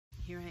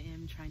here I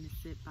am trying to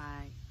sit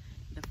by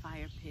the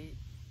fire pit,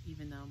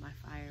 even though my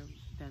fire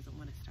doesn't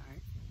want to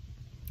start.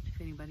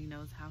 If anybody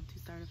knows how to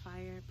start a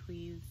fire,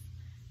 please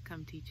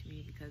come teach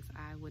me, because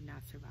I would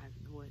not survive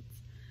in the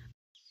woods.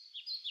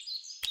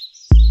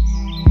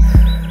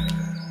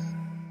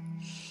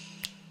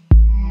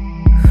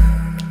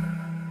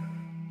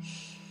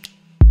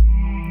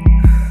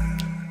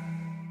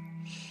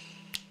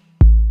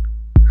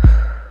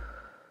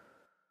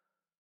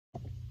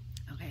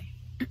 Okay,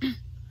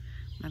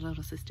 my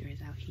little sister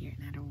is out here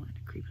and I don't want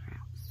to creep her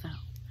out, so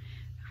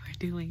we're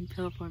doing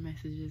pillow fort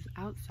messages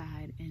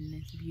outside in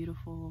this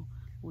beautiful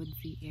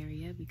woodsy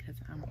area because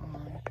I'm on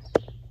a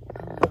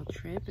little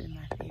trip in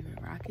my favorite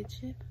rocket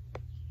ship.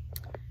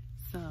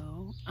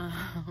 So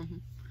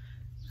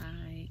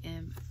I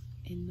am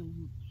in the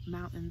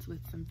mountains with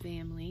some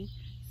family,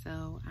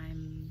 so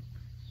I'm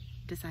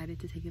decided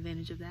to take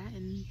advantage of that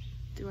and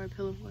do our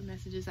pillow fort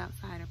messages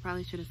outside. I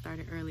probably should have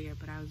started earlier,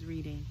 but I was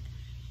reading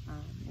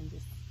and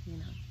just, you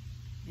know,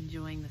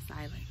 enjoying the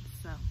silence.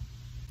 So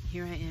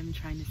here I am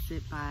trying to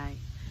sit by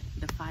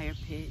the fire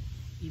pit,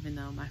 even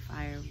though my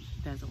fire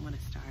doesn't want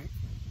to start.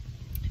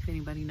 If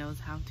anybody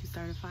knows how to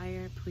start a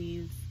fire,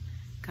 please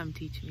come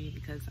teach me,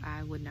 because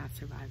I would not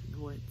survive in the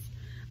woods.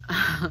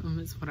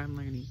 Is what I'm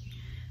learning.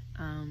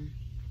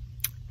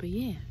 But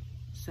yeah,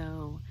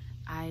 so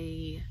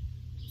I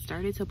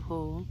started to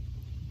pull,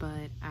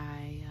 but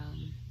I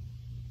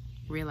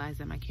realized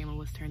that my camera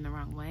was turned the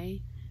wrong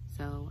way.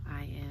 So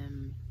I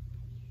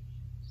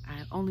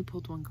only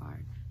pulled one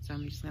card, so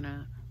I'm just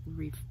gonna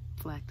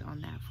reflect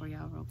on that for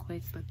y'all real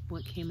quick. But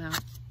what came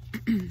out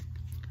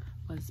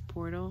was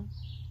portal,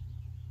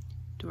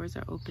 doors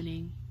are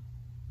opening,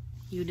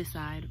 you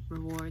decide,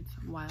 rewards,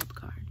 wild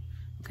card.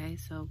 Okay,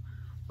 so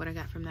what I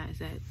got from that is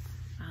that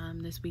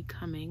this week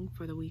coming,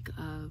 for the week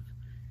of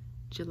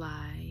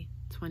July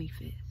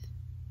 25th,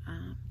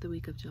 the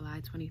week of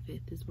July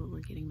 25th is what we're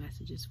getting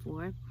messages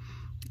for.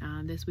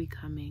 This week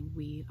coming,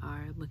 we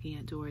are looking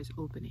at doors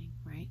opening,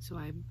 right? So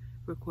I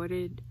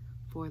recorded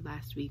for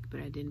last week, but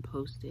I didn't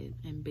post it.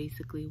 And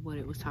basically what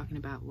it was talking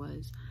about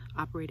was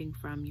operating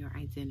from your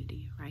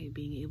identity, right?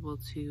 Being able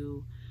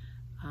to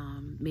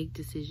make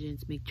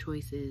decisions, make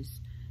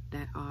choices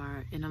that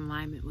are in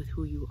alignment with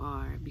who you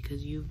are,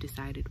 because you've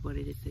decided what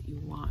it is that you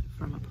want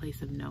from a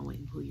place of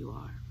knowing who you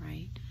are,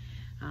 right?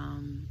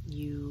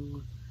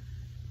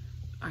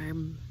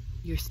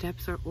 Your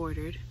steps are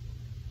ordered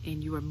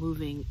and you are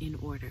moving in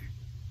order,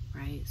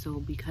 right? So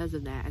because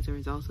of that, as a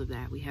result of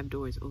that, we have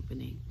doors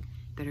opening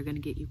that are going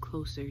to get you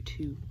closer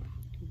to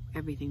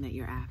everything that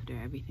you're after,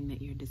 everything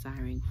that you're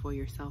desiring for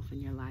yourself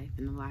and your life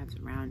and the lives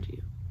around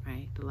you,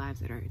 right? The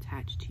lives that are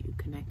attached to you,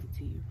 connected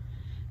to you,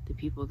 the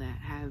people that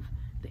have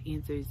the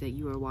answers that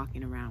you are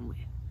walking around with,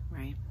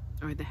 right?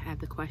 Or that have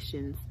the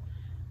questions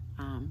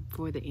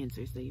for the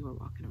answers that you are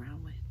walking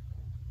around with.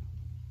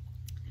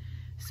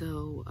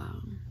 So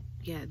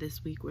yeah,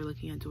 this week we're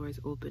looking at doors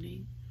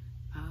opening.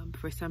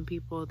 For some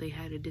people, they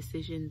had a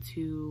decision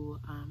to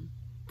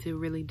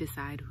really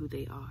decide who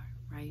they are,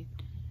 right?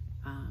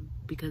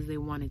 Because they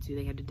wanted to.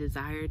 They had a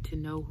desire to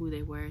know who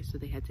they were, so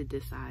they had to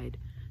decide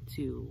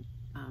to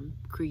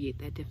create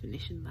that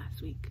definition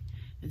last week.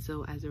 And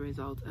so as a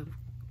result of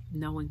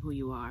knowing who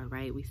you are,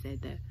 right, we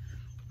said that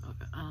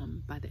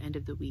by the end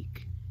of the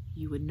week,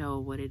 you would know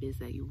what it is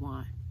that you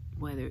want,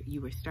 whether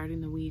you were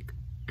starting the week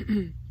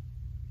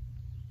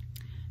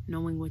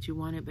knowing what you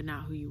wanted but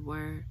not who you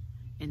were,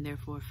 and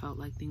therefore felt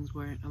like things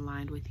weren't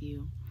aligned with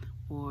you,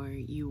 or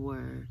you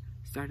were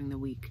starting the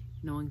week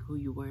knowing who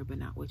you were but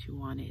not what you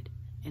wanted,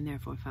 and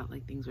therefore felt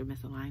like things were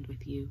misaligned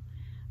with you.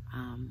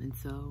 And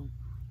so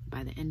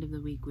by the end of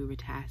the week, we were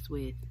tasked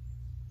with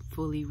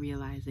fully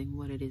realizing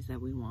what it is that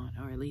we want,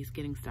 or at least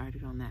getting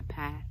started on that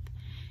path.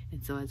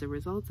 And so as a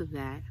result of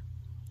that,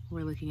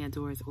 we're looking at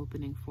doors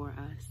opening for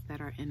us that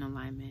are in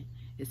alignment.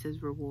 It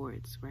says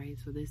rewards, right?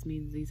 So this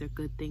means these are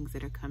good things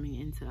that are coming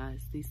into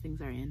us. These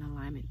things are in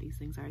alignment. These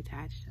things are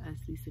attached to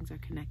us. These things are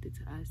connected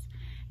to us.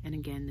 And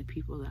again, the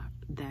people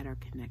that are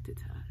connected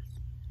to us,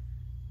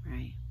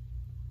 right?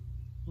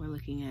 We're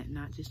looking at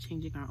not just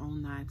changing our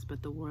own lives,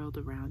 but the world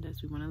around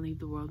us. We want to leave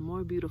the world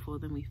more beautiful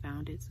than we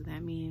found it. So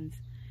that means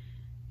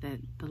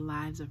that the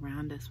lives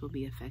around us will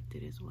be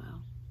affected as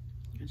well,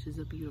 which is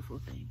a beautiful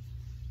thing.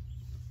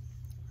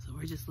 So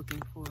we're just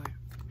looking for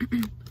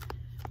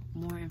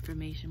more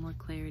information, more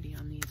clarity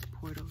on these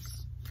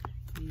portals,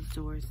 these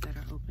doors that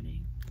are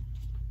opening,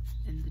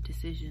 and the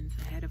decisions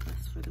ahead of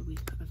us for the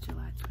week of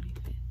July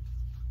 25th.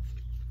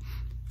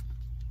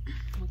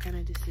 What kind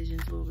of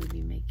decisions will we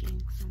be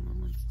making? Someone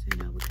wants to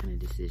know, what kind of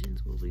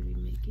decisions will we be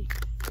making?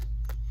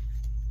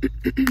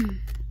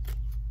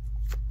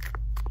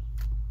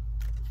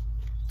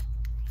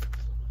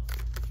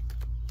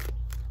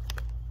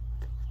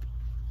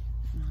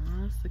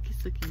 Oh,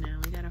 sookie now.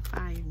 We got a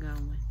fire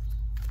going.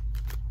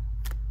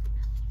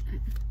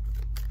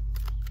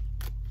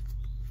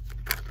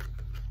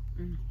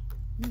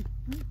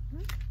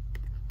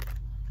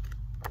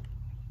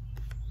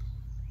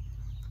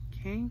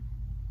 Okay.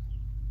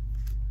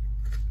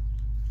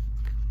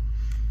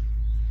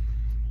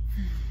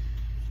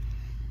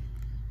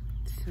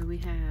 So we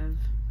have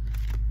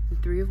the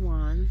Three of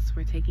Wands.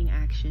 We're taking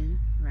action,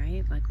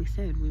 right? Like we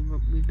said,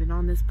 we've been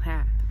on this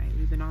path, right?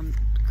 We've been on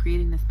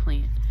creating this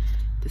plan,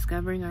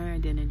 discovering our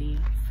identity,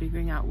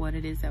 figuring out what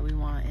it is that we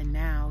want, and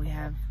now we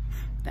have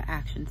the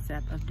action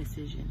step of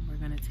decision. We're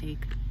going to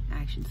take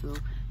action. So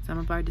some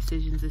of our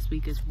decisions this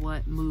week is,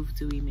 what move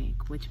do we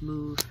make? Which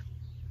move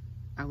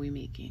are we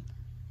making?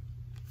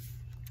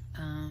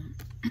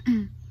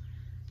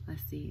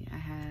 Let's see. I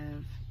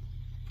have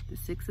the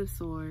Six of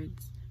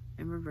Swords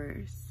in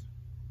reverse.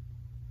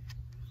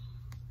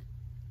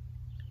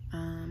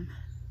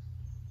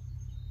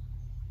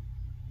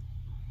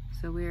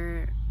 So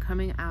we're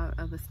coming out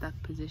of a stuck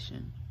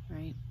position,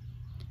 right?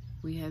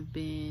 We have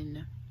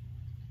been,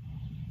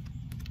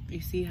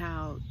 you see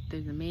how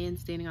there's a man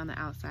standing on the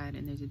outside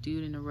and there's a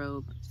dude in a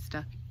robe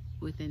stuck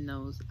within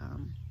those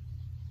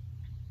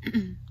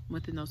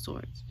within those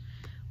swords.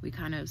 We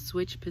kind of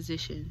switch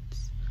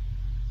positions.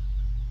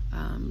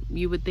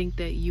 You would think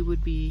that you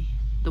would be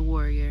the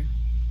warrior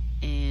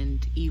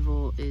and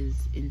evil is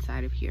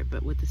inside of here,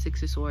 but with the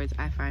Six of Swords,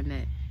 I find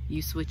that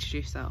you switched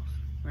yourself,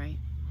 right?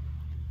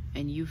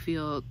 And you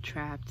feel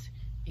trapped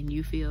and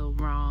you feel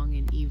wrong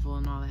and evil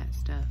and all that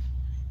stuff,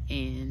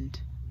 and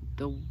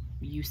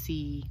you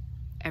see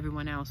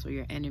everyone else or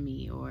your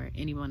enemy or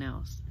anyone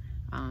else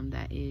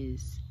that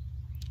is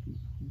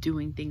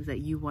doing things that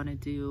you want to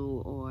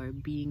do, or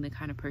being the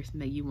kind of person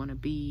that you want to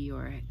be,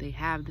 or they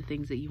have the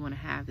things that you want to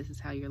have. This is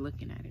how you're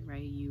looking at it,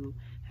 right? You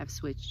have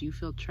switched. You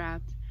feel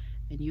trapped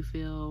and you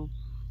feel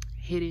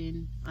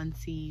hidden,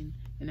 unseen,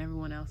 and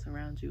everyone else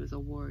around you is a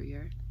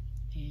warrior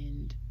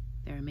and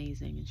they're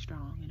amazing and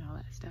strong and all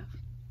that stuff.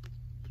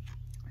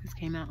 This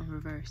came out in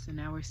reverse, and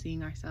now we're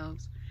seeing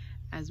ourselves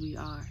as we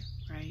are,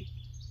 right?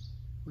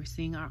 We're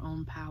seeing our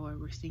own power.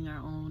 We're seeing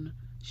our own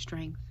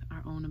strength,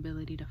 our own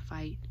ability to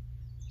fight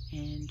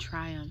and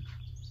triumph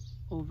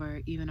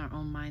over even our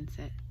own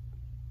mindset,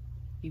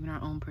 even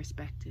our own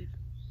perspective.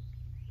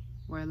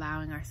 We're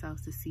allowing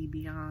ourselves to see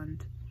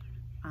beyond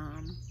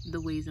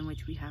the ways in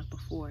which we have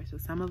before. So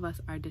some of us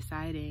are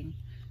deciding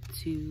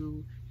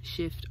to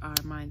shift our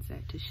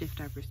mindset, to shift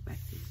our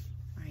perspective,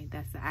 right?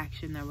 That's the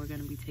action that we're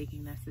going to be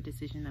taking. That's the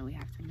decision that we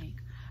have to make.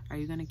 Are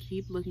you going to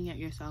keep looking at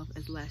yourself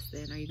as less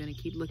than? Are you going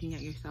to keep looking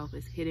at yourself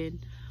as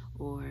hidden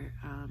or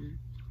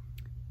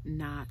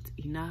not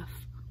enough,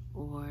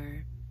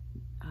 or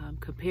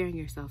comparing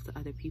yourself to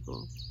other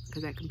people?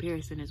 Because that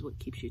comparison is what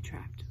keeps you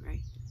trapped,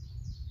 right?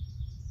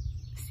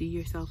 See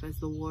yourself as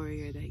the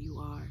warrior that you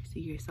are.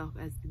 See yourself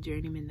as the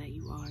journeyman that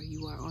you are.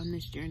 You are on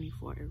this journey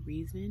for a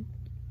reason.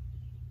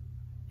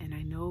 And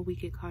I know we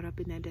get caught up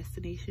in that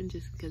destination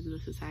just because of the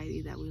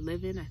society that we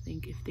live in. I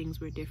think if things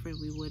were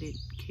different, we wouldn't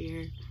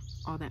care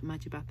all that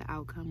much about the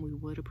outcome. We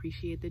would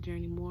appreciate the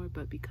journey more.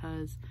 But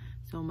because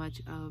so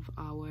much of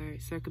our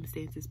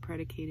circumstances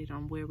predicated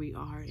on where we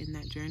are in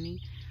that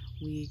journey,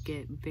 we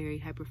get very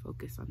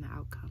hyper-focused on the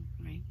outcome,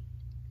 right?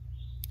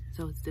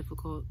 So it's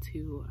difficult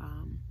to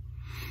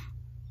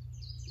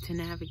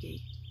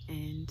navigate.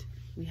 And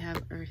we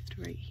have Earthed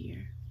right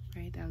here,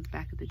 right? That was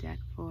back of the deck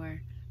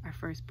for our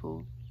first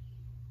pull.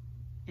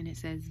 And it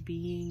says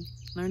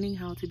learning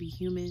how to be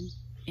human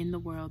in the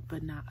world,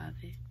 but not of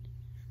it.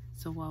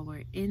 So while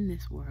we're in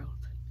this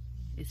world,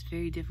 it's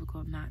very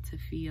difficult not to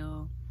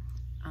feel,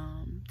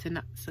 to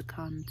not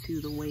succumb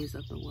to the ways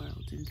of the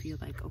world and feel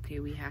like,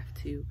 okay, we have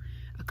to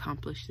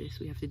accomplish this,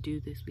 we have to do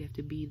this, we have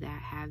to be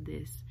that, have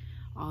this,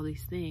 all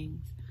these things.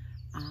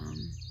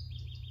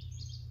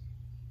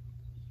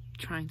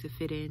 Trying to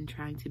fit in,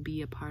 trying to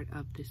be a part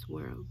of this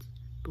world.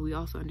 But we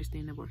also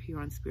understand that we're here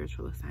on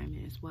spiritual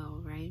assignment as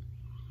well, right?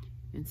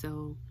 And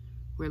so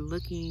we're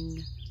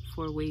looking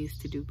for ways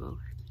to do both.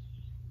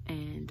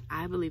 And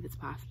I believe it's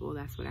possible.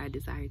 That's what I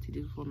desire to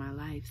do for my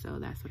life. So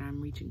that's what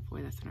I'm reaching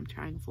for. That's what I'm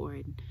trying for.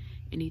 And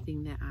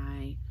anything that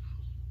I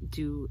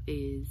do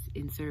is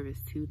in service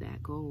to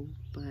that goal.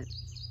 But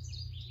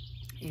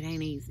it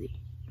ain't easy,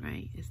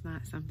 right? It's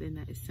not something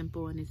that is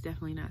simple, and it's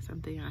definitely not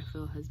something I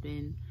feel has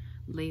been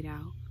laid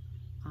out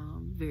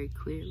very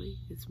clearly.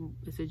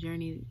 It's a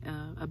journey,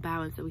 a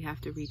balance that we have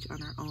to reach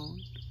on our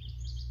own.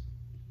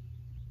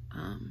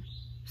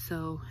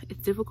 So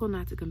it's difficult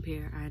not to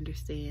compare. I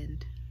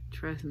understand.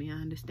 Trust me, I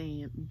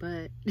understand.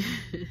 But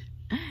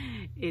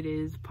it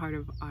is part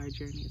of our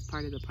journey. It's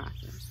part of the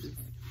process.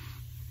 It's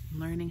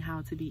learning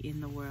how to be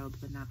in the world,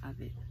 but not of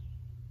it.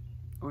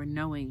 Or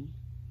knowing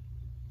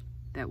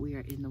that we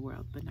are in the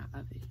world, but not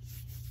of it.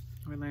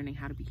 We're learning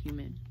how to be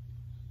human.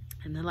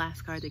 And the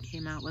last card that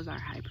came out was our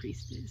High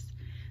Priestess,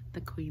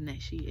 the queen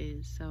that she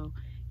is. So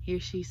here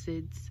she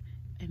sits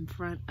in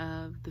front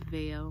of the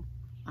veil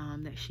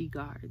that she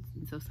guards.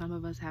 And so some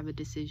of us have a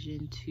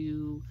decision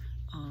to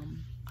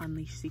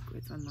unleash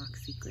secrets, unlock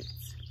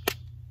secrets.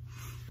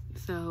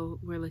 So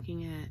we're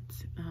looking at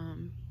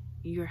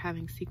you're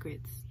having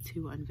secrets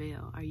to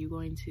unveil. Are you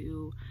going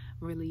to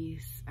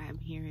release, I'm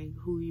hearing,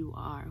 who you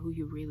are, who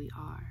you really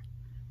are?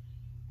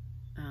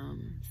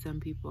 Some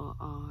people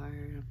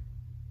are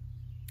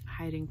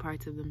hiding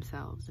parts of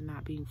themselves and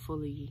not being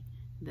fully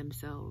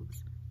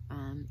themselves.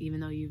 Even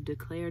though you've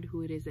declared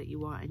who it is that you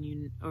want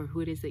or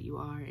who it is that you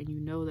are, and you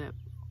know that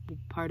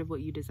part of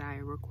what you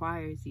desire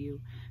requires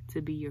you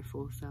to be your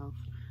full self,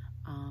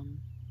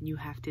 you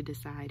have to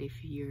decide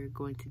if you're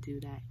going to do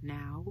that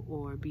now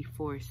or be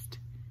forced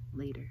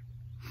later.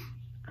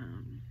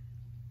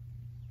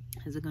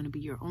 Is it going to be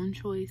your own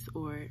choice,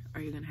 or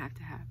are you going to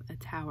have a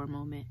tower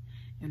moment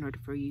in order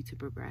for you to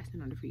progress,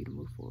 in order for you to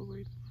move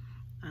forward?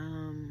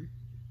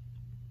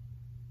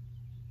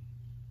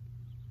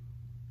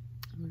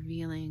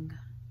 Revealing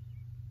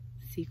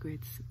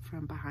secrets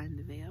from behind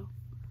the veil.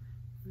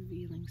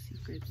 Revealing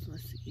secrets.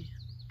 Let's see.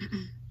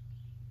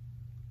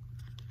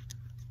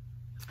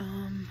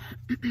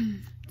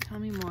 Tell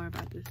me more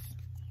about this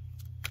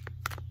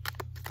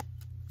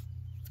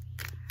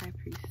High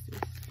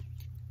Priestess.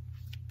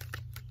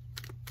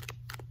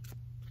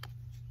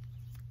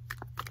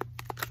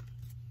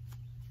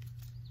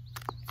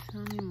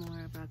 Tell me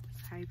more about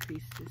this High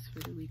Priestess for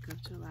the week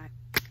of July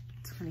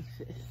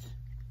 25th.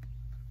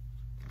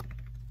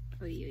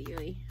 Oy, oy,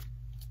 oy.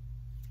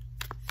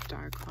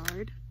 Star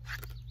card.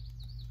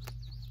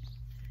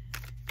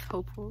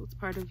 Hopeful. It's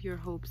part of your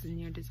hopes and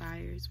your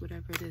desires,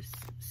 whatever this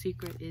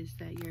secret is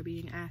that you're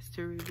being asked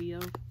to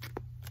reveal.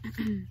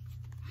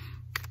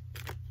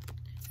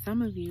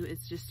 Some of you,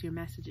 it's just your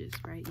messages,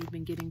 right? You've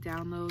been getting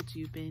downloads.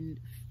 You've been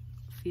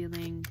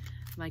feeling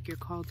like you're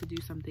called to do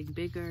something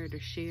bigger, to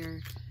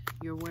share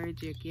your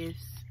words, your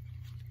gifts,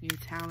 your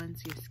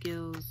talents, your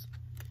skills,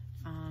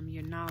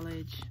 your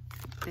knowledge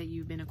that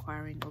you've been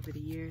acquiring over the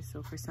years.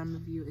 So for some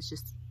of you, it's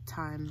just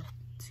time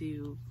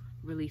to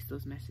release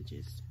those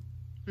messages.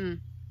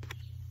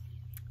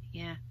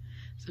 Yeah,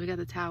 so we got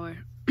the Tower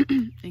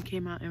and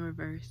came out in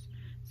reverse.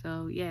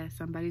 So yeah,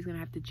 somebody's gonna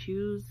have to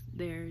choose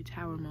their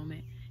Tower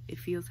moment. It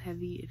feels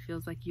heavy. It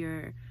feels like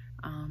you're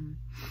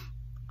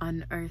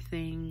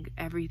unearthing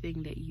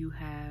everything that you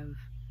have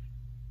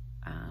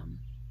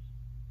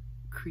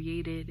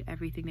created,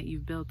 everything that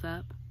you've built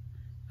up.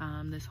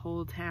 This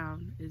whole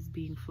town is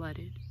being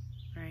flooded,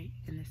 right,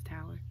 in this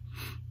tower.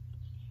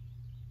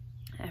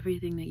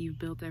 Everything that you've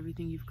built,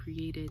 everything you've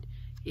created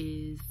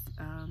is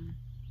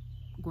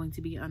going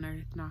to be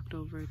unearthed, knocked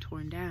over,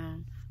 torn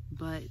down,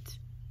 but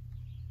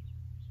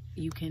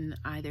you can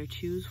either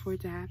choose for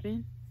it to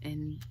happen,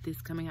 and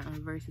this coming out in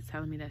reverse is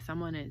telling me that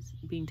someone is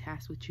being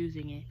tasked with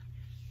choosing it,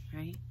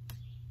 right?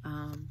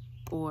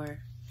 Or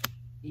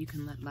you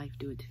can let life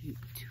do it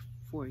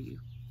for you.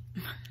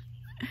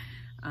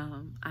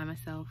 I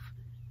myself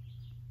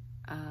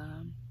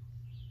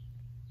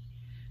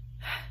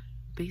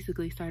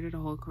basically started a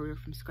whole career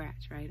from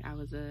scratch, right? I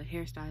was a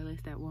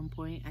hairstylist at one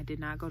point. I did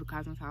not go to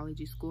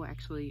cosmetology school.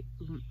 Actually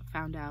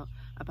found out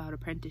about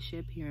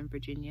apprenticeship here in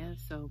Virginia.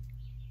 So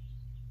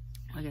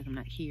I guess I'm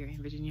not here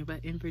in Virginia,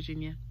 but in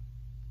Virginia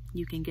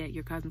you can get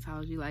your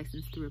cosmetology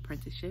license through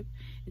apprenticeship.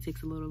 It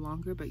takes a little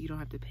longer, but you don't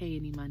have to pay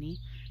any money.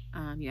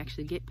 You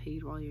actually get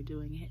paid while you're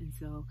doing it. And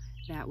so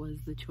that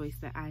was the choice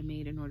that I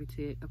made in order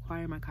to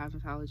acquire my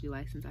cosmetology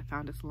license. I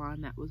found a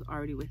salon that was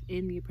already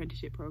within the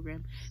apprenticeship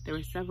program. There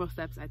were several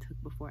steps I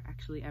took before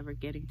actually ever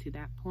getting to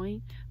that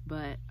point,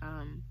 but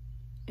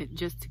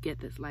just to get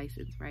this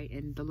license, right?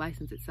 And the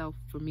license itself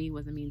for me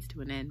was a means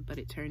to an end, but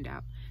it turned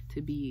out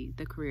to be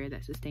the career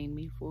that sustained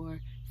me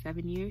for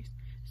 7 years.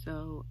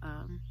 So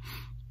I'm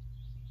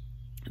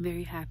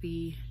very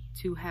happy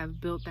to have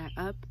built that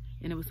up,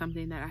 and it was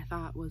something that I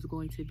thought was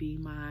going to be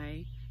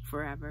my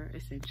forever,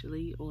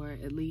 essentially, or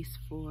at least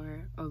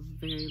for a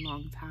very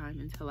long time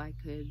until I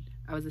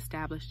was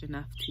established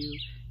enough to,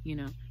 you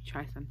know,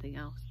 try something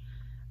else.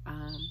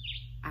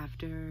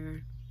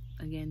 After,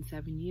 again,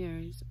 7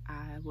 years,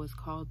 I was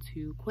called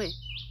to quit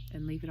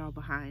and leave it all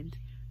behind,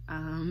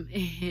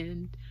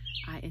 and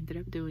I ended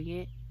up doing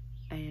it.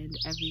 And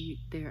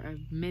there are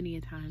many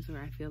a times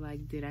where I feel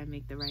like, did I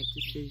make the right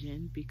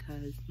decision?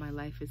 Because my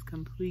life is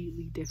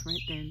completely different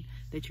than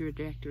the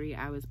trajectory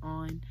I was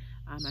on.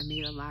 I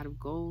made a lot of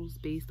goals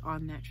based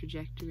on that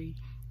trajectory.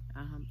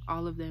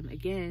 All of them,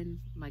 again,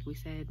 like we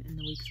said in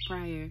the weeks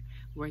prior,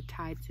 were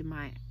tied to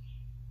my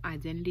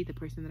identity, the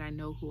person that I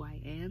know who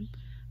I am.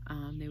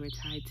 They were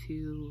tied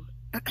to,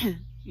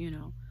 you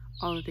know,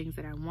 all the things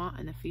that I want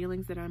and the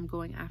feelings that I'm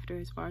going after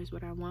as far as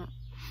what I want.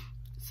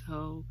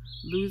 So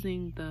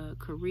losing the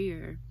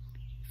career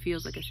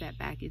feels like a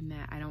setback in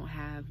that I don't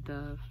have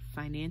the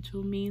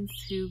financial means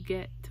to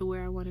get to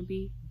where I want to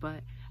be,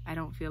 but I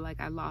don't feel like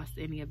I lost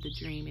any of the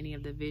dream, any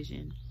of the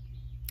vision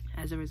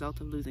as a result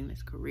of losing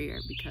this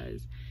career,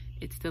 because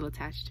it's still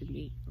attached to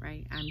me,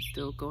 right? I'm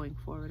still going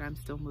forward. I'm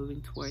still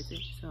moving towards it.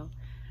 So,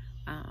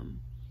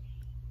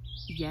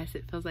 yes,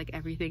 it feels like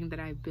everything that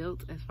I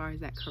built as far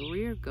as that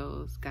career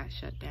goes got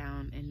shut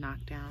down and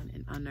knocked down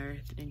and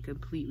unearthed and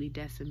completely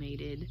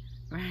decimated,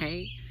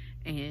 right?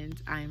 And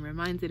I'm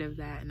reminded of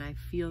that, and I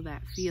feel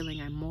that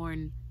feeling. I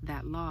mourn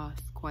that loss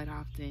quite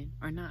often,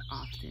 or not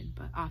often,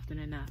 but often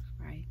enough,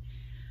 right?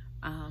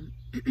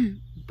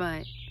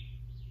 But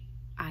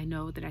I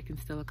know that I can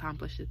still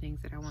accomplish the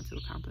things that I want to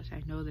accomplish.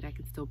 I know that I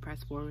can still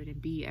press forward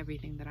and be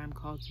everything that I'm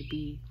called to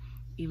be,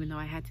 even though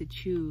I had to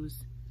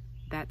choose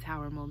that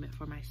tower moment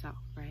for myself,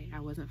 right? I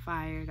wasn't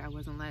fired, I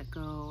wasn't let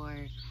go,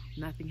 or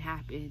nothing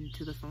happened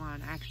to the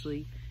salon. I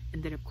actually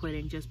ended up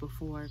quitting just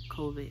before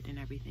COVID and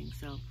everything.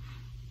 So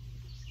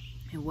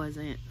it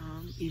wasn't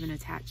even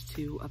attached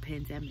to a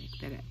pandemic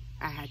that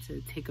I had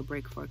to take a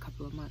break for a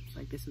couple of months.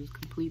 Like, this was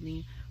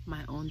completely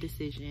my own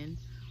decision,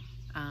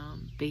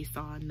 based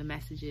on the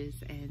messages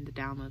and the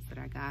downloads that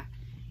I got,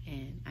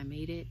 and I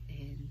made it.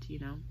 And you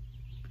know,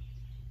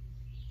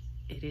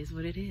 it is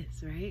what it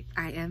is, right?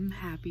 I am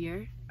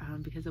happier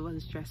because it was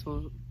a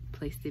stressful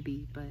place to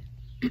be, but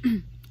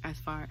as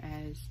far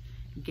as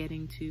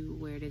getting to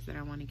where it is that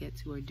I want to get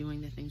to, or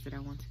doing the things that I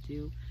want to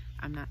do,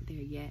 I'm not there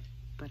yet,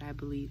 but I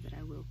believe that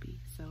I will be.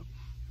 So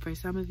for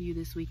some of you,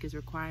 this week is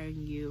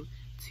requiring you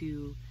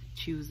to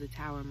choose a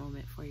tower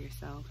moment for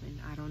yourself. And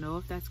I don't know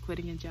if that's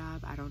quitting a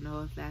job. I don't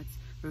know if that's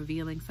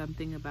revealing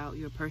something about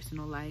your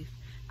personal life.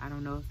 I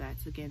don't know if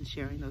that's, again,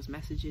 sharing those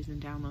messages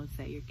and downloads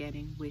that you're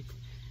getting with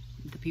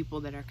the people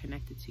that are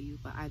connected to you.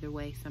 But either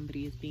way,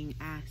 somebody is being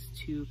asked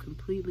to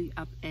completely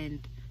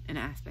upend an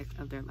aspect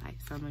of their life.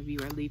 Some of you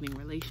are leaving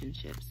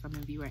relationships. Some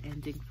of you are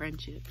ending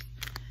friendships.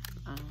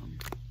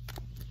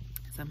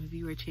 Some of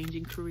you are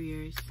changing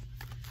careers.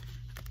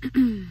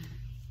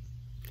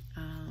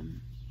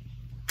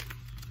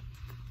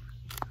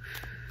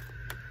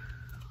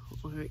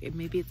 Or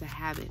maybe it's a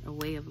habit, a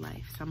way of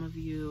life. Some of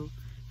you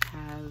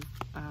have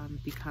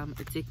become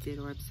addicted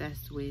or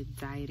obsessed with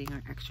dieting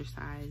or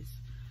exercise.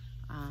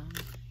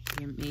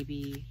 You're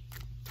maybe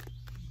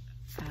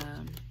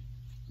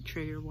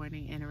trigger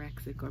warning,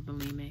 anorexic or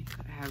bulimic,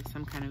 or have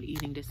some kind of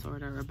eating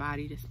disorder or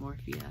body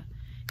dysmorphia.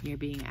 You're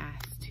being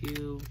asked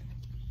to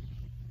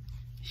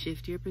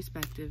shift your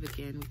perspective.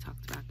 Again, we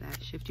talked about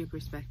that. Shift your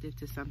perspective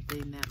to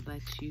something that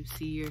lets you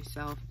see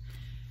yourself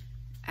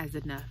as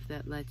enough,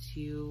 that lets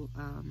you,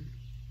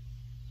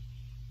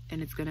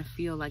 and it's gonna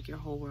feel like your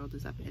whole world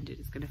is upended.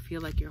 It's gonna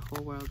feel like your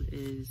whole world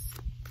is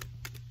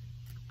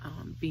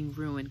being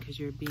ruined because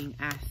you're being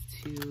asked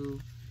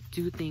to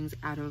do things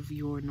out of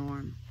your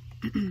norm.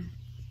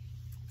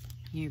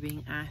 You're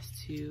being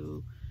asked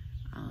to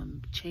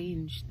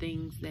change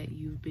things that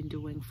you've been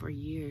doing for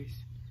years.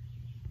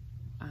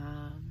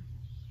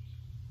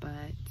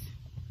 But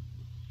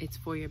it's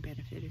for your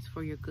benefit. It's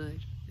for your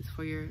good. It's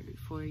for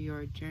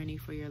your journey,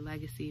 for your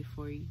legacy,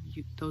 for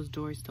you, those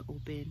doors to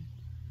open.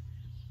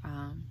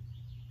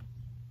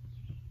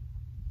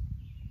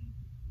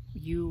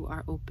 You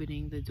are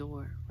opening the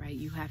door, right?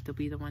 You have to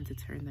be the one to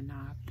turn the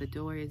knob. The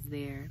door is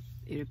there.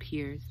 It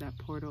appears, that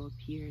portal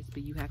appears,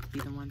 but you have to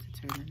be the one to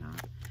turn the knob.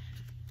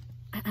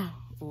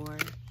 Or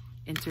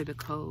enter the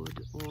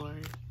code, or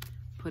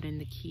put in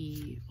the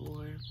key,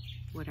 or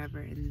whatever.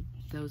 And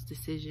those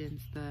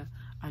decisions, the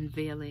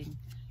unveiling,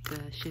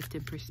 the shift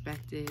in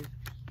perspective,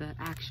 the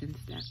action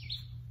step,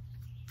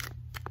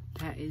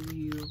 that is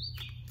you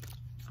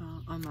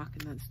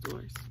unlocking those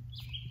doors.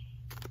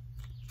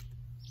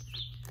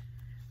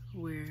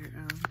 Where,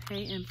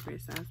 hey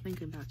Empress, I was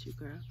thinking about you,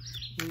 girl.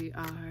 We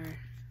are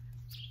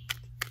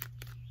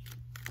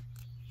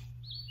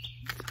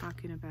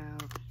talking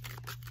about,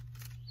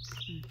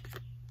 I'm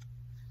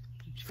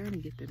trying to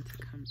get them to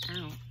come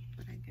out,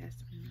 but I guess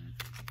I'm not.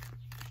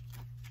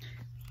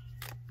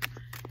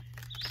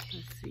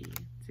 Let's see,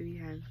 do we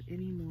have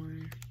any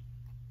more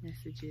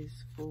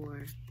messages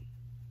for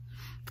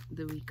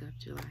the week of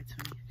July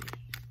 25th?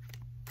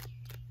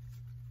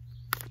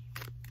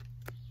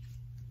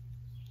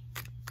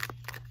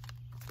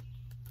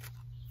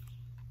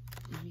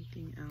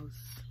 Anything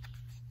else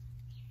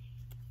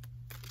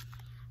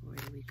for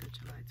the week of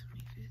July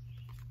 25th?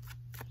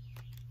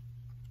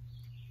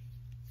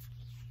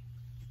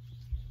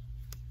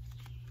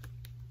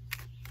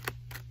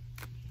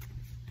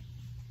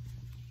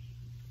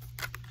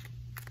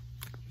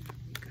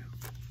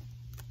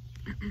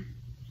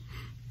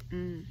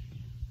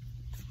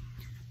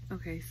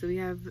 Okay, so we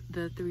have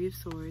the Three of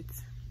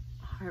Swords,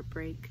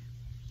 heartbreak.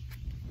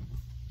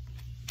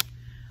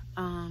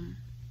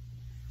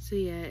 So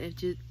yeah, if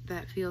just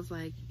that feels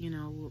like, you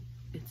know,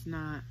 it's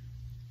not,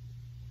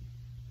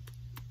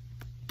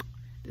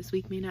 this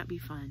week may not be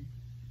fun.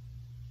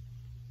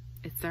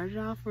 It started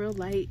off real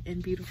light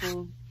and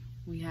beautiful.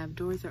 We have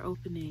doors are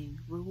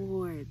opening,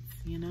 rewards,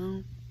 you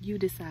know, you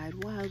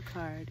decide, wild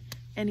card,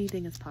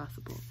 anything is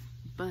possible.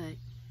 But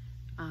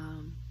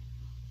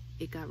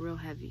it got real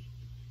heavy.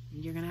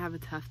 You're gonna have a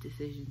tough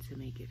decision to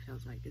make. It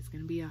feels like it's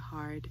gonna be a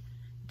hard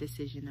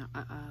decision,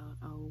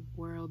 a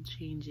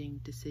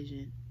world-changing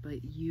decision. But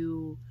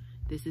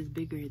this is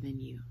bigger than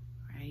you,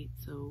 right?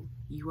 So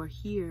you are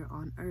here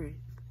on Earth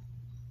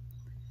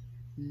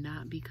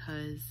not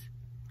because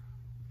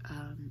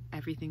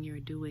everything you're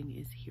doing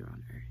is here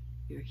on Earth.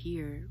 You're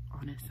here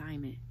on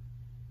assignment.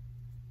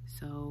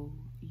 So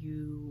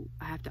you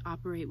have to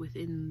operate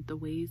within the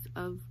ways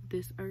of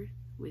this earth,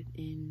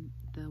 within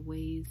the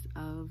ways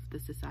of the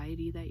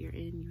society that you're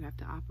in. You have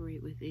to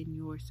operate within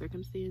your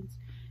circumstance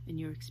and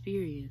your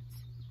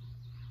experience.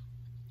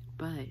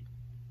 But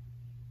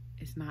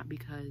it's not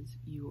because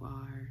you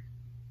are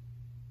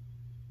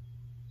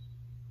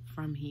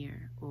from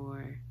here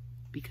or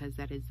because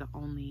that is the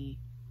only,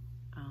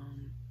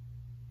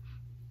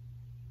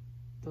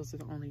 those are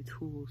the only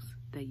tools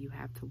that you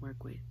have to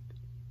work with,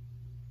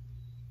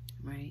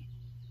 right?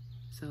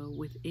 So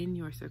within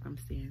your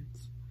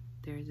circumstance,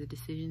 there is a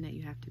decision that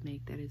you have to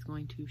make that is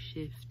going to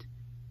shift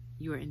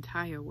your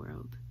entire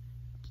world,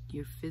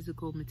 your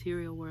physical,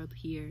 material world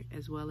here,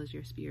 as well as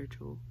your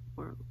spiritual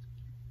world.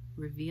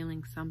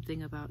 Revealing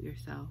something about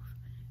yourself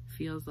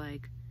feels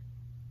like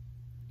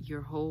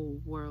your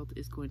whole world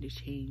is going to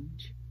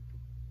change.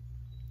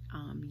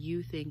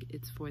 You think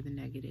it's for the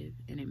negative,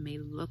 and it may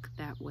look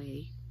that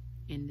way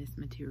in this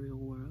material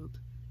world,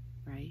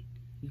 right?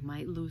 You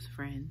might lose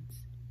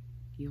friends.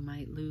 You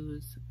might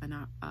lose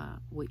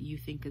what you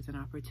think is an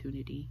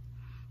opportunity.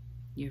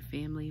 Your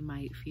family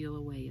might feel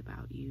a way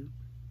about you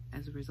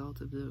as a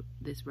result of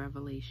this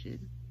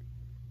revelation.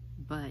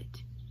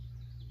 But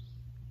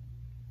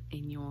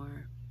in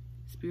your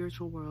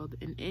spiritual world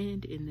and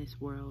in this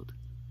world,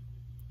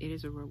 it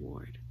is a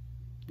reward.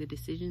 The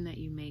decision that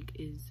you make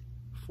is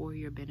for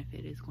your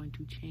benefit, is going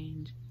to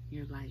change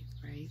your life,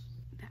 right?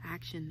 The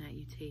action that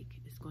you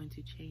take is going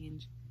to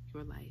change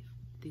your life.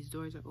 These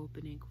doors are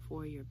opening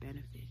for your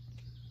benefit,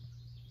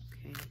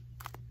 okay?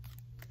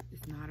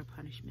 It's not a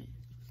punishment.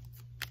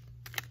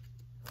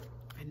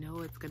 I know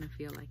it's gonna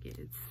feel like it.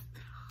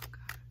 Oh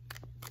God.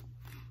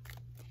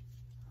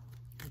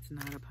 It's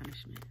not a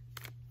punishment.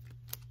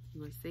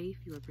 You are safe,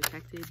 you are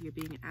protected, you're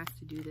being asked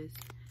to do this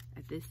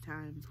at this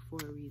time for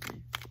a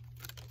reason.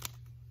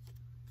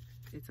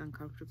 It's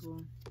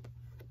uncomfortable.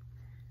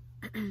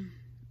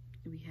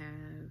 We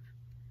have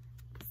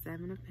the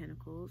Seven of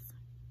Pentacles.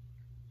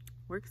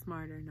 Work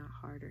smarter, not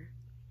harder,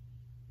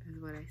 is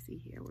what I see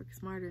here. Work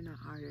smarter, not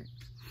harder.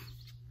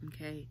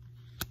 Okay.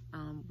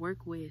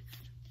 Work with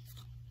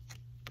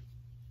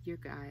your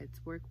guides.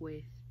 Work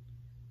with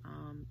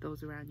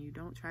those around you.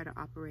 Don't try to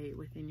operate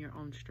within your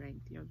own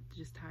strength. You know,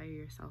 just tire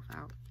yourself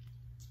out.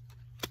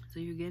 So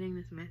you're getting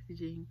this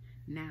messaging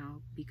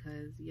now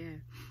because, yeah,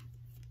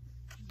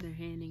 they're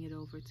handing it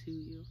over to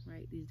you,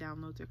 right? These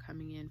downloads are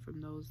coming in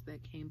from those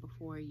that came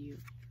before you.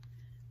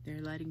 They're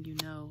letting you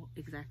know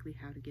exactly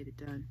how to get it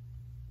done,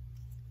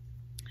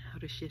 how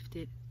to shift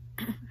it,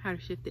 how to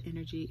shift the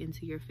energy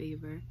into your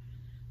favor.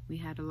 We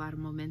had a lot of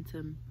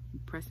momentum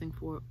pressing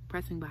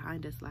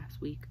behind us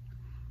last week,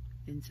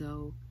 and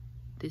so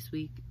this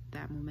week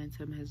that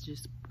momentum has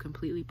just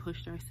completely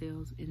pushed our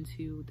sails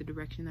into the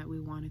direction that we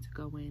wanted to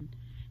go in,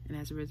 and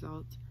as a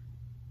result,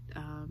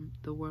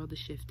 the world is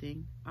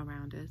shifting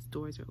around us.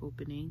 Doors are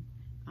opening,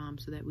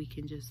 so that we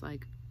can just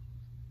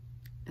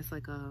it's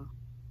like a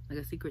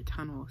secret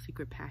tunnel,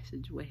 secret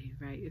passageway,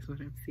 right? Is what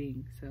I'm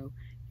seeing. So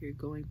you're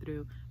going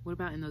through. What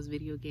about in those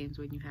video games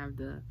when you have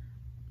the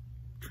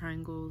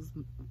triangles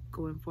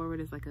going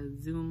forward as like a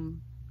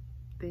zoom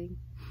thing?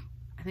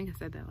 I think I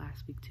said that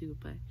last week too,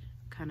 but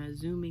kind of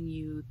zooming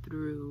you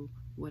through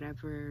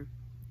whatever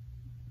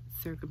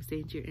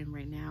circumstance you're in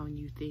right now, and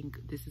you think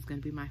this is going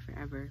to be my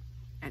forever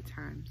at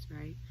times,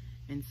 right?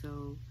 And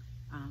so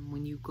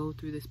when you go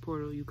through this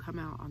portal, you come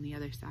out on the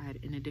other side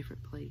in a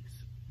different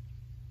place.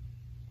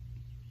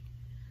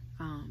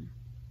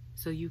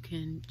 So you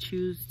can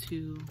choose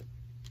to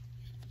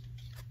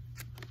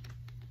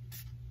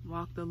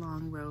walk the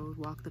long road,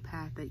 walk the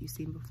path that you've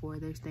seen before.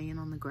 They're staying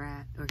on the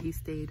grass, or he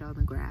stayed on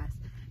the grass,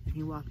 and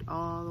he walked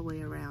all the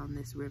way around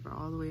this river,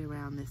 all the way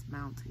around this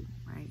mountain,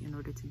 right? In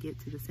order to get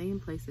to the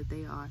same place that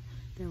they are.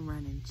 They're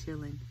running,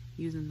 chilling,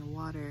 using the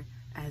water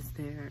as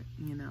their,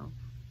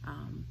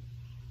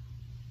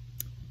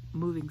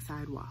 moving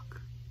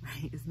sidewalk,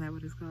 right? Isn't that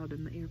what it's called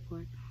in the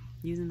airport?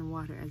 Using the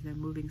water as their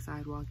moving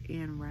sidewalk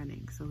and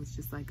running. So it's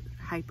just like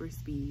hyper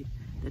speed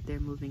that they're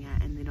moving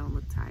at, and they don't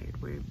look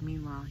tired, where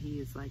meanwhile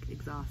he is like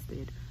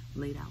exhausted,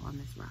 laid out on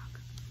this rock.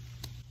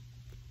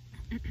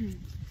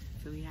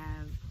 So we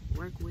have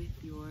work with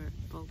your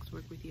folks,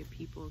 work with your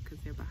people, because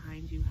they're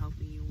behind you,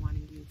 helping you,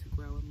 wanting you to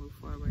grow and move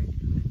forward,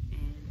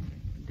 and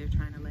they're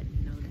trying to let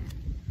you know that.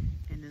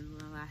 And then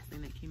the last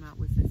thing that came out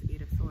was this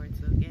Eight of Swords.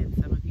 So again,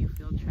 some of you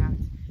feel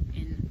trapped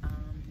in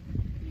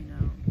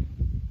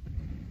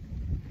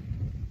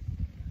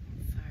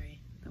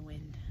the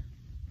wind.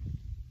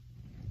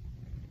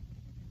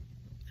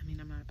 I mean,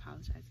 I'm not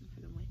apologizing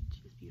for the wind,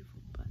 it's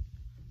beautiful, but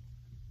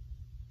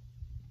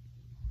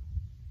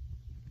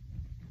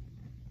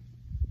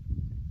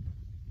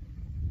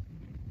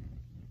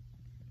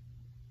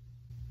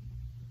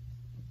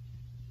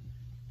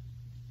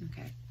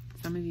okay.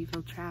 Some of you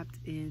feel trapped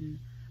in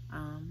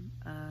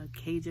a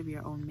cage of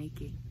your own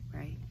making,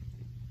 right?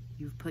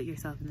 You've put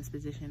yourself in this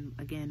position.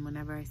 Again,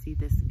 whenever I see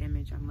this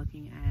image, I'm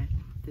looking at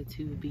the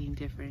two being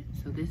different.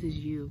 So this is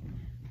you,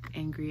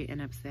 angry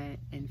and upset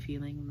and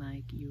feeling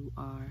like you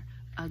are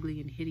ugly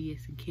and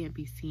hideous and can't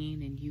be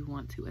seen, and you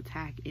want to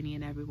attack any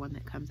and everyone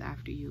that comes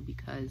after you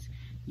because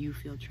you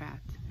feel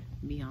trapped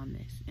beyond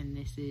this. And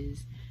this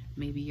is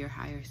maybe your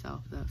higher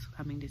self that's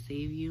coming to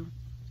save you.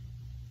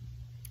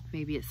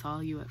 Maybe it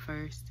saw you at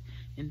first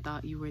and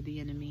thought you were the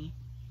enemy,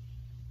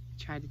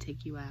 tried to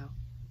take you out,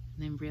 and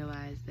then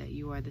realized that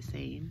you are the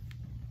same,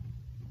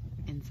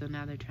 And so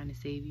now they're trying to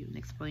save you and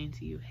explain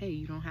to you, hey,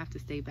 you don't have to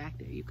stay back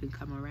there. You can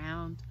come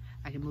around.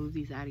 I can move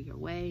these out of your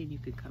way and you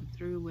can come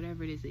through,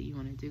 whatever it is that you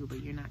want to do,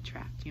 but you're not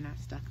trapped. You're not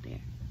stuck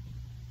there.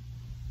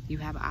 You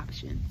have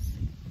options.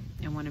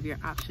 And one of your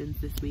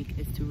options this week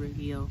is to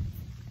reveal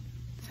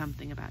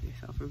something about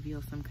yourself.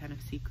 Reveal some kind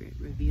of secret.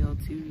 Reveal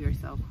to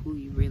yourself who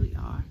you really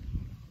are.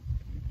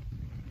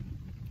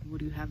 What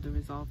do you have the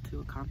resolve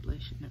to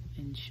accomplish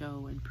and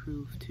show and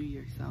prove to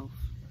yourself?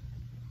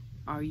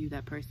 Are you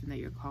that person that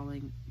you're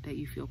calling, that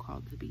you feel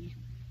called to be?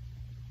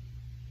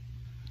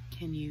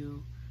 Can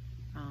you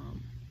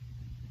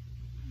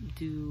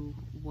do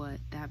what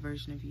that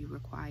version of you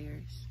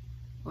requires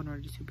in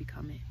order to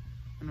become it,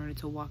 in order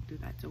to walk through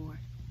that door?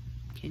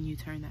 Can you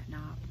turn that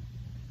knob?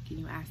 Can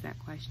you ask that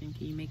question?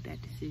 Can you make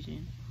that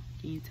decision?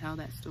 Can you tell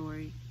that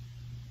story?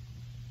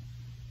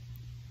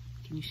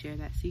 Can you share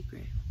that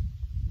secret?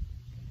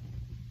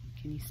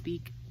 Can you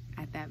speak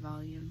at that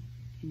volume?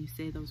 Can you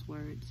say those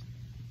words?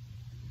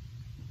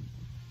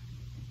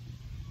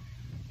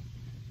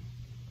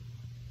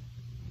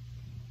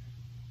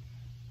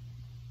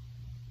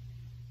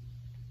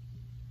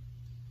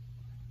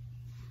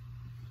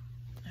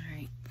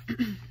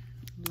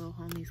 Little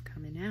homie's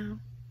coming out.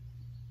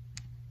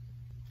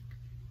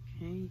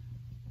 Okay.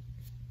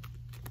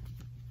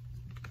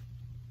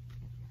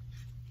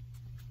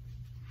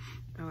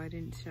 Oh, I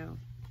didn't show.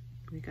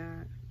 We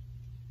got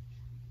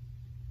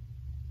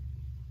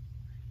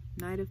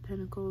Knight of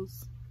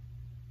Pentacles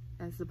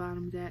as the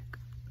bottom deck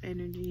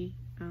energy.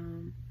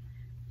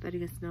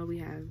 Letting us know we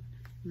have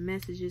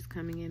messages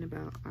coming in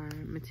about our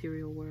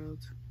material world.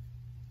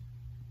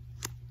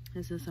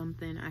 This is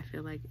something I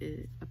feel like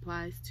it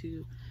applies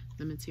to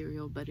the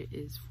material, but it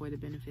is for the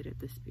benefit of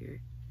the spirit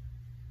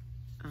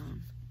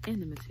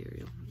and the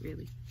material,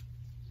 really.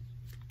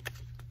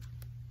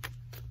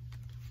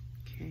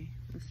 Okay,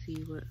 let's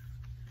see what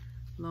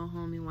little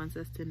homie wants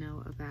us to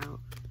know about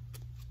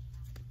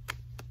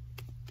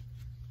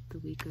the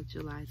week of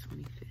July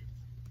 25th.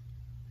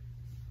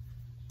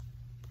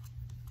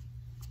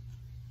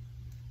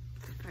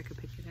 If I could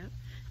pick it up.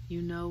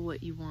 You know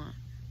what you want.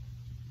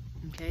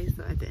 Okay,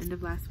 so at the end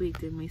of last week,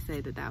 didn't we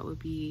say that that would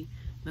be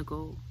the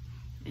goal?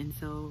 And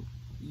so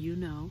you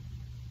know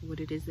what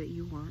it is that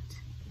you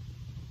want.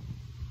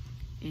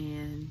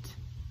 And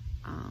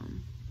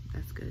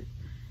that's good.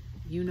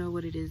 You know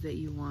what it is that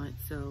you want,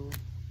 so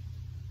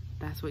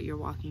that's what you're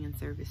walking in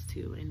service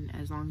to. And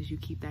as long as you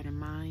keep that in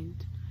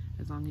mind,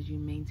 as long as you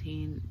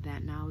maintain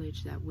that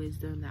knowledge, that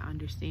wisdom, that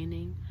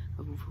understanding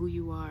of who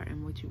you are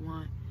and what you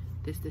want,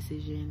 this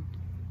decision,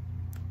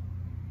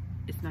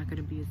 it's not going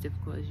to be as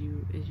difficult as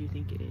you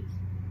think it is.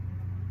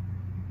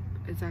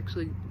 It's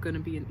actually going to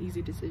be an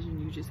easy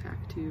decision. You just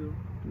have to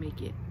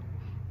make it.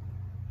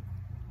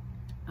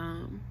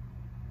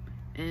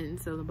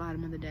 And so the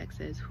bottom of the deck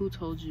says, who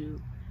told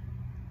you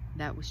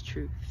that was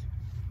truth?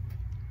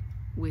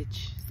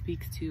 Which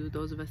speaks to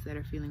those of us that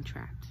are feeling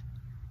trapped,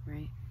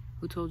 right?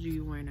 Who told you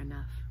you weren't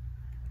enough?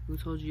 Who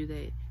told you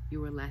that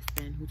you were less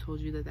than? Who told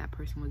you that that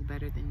person was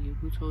better than you?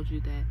 Who told you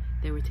that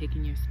they were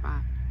taking your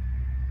spot?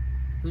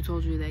 Who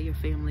told you that your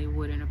family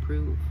wouldn't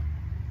approve?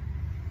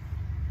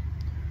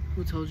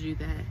 Who told you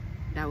that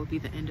that would be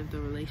the end of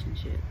the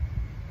relationship?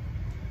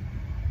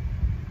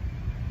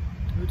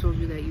 Who told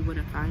you that you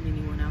wouldn't find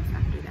anyone else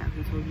after that?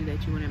 Who told you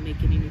that you wouldn't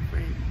make any new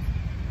friends?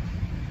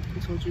 Who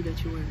told you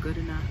that you weren't good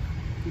enough?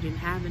 You didn't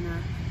have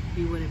enough?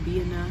 You wouldn't be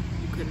enough?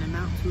 You couldn't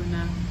amount to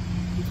enough?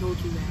 Who told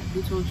you that?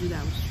 Who told you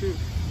that was true?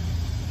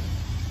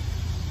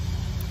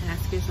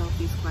 Ask yourself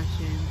these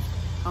questions.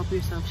 Help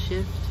yourself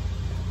shift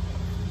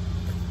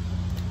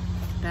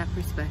that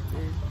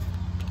perspective.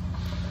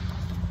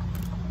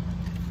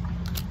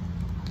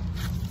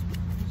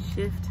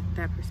 Shift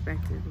that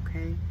perspective,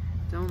 okay?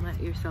 Don't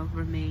let yourself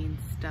remain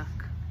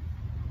stuck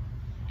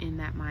in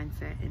that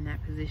mindset, in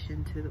that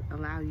position, to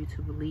allow you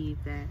to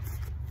believe that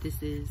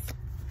this is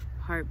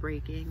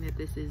heartbreaking, that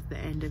this is the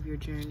end of your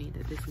journey,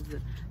 that this is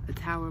a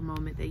tower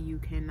moment that you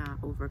cannot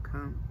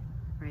overcome,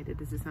 right? That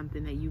this is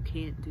something that you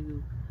can't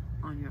do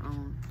on your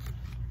own,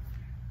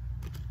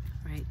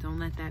 right? Don't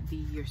let that be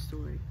your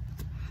story.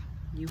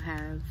 You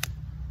have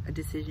a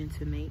decision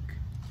to make,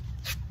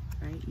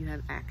 right? You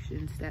have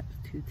action steps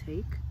to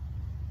take.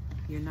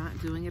 You're not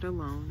doing it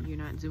alone. You're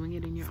not doing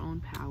it in your own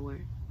power,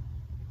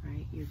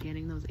 right? You're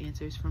getting those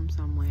answers from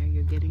somewhere.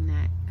 You're getting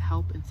that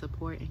help and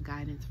support and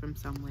guidance from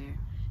somewhere.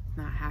 It's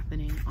not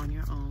happening on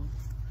your own,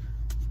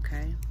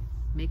 okay?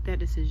 Make that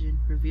decision.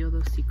 Reveal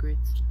those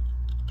secrets,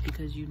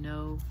 because you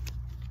know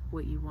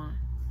what you want.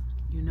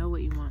 You know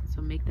what you want,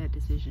 so make that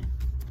decision.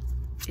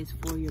 It's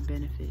for your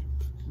benefit,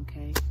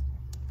 okay?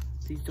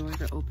 These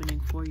doors are opening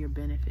for your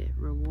benefit.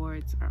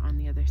 Rewards are on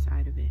the other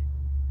side of it.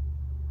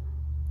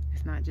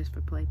 It's not just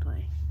for play.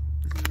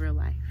 This is real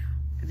life,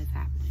 and it's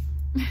happening.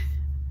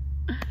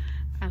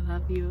 I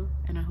love you,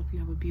 and I hope you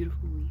have a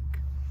beautiful week.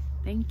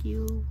 Thank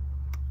you.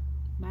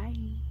 Bye.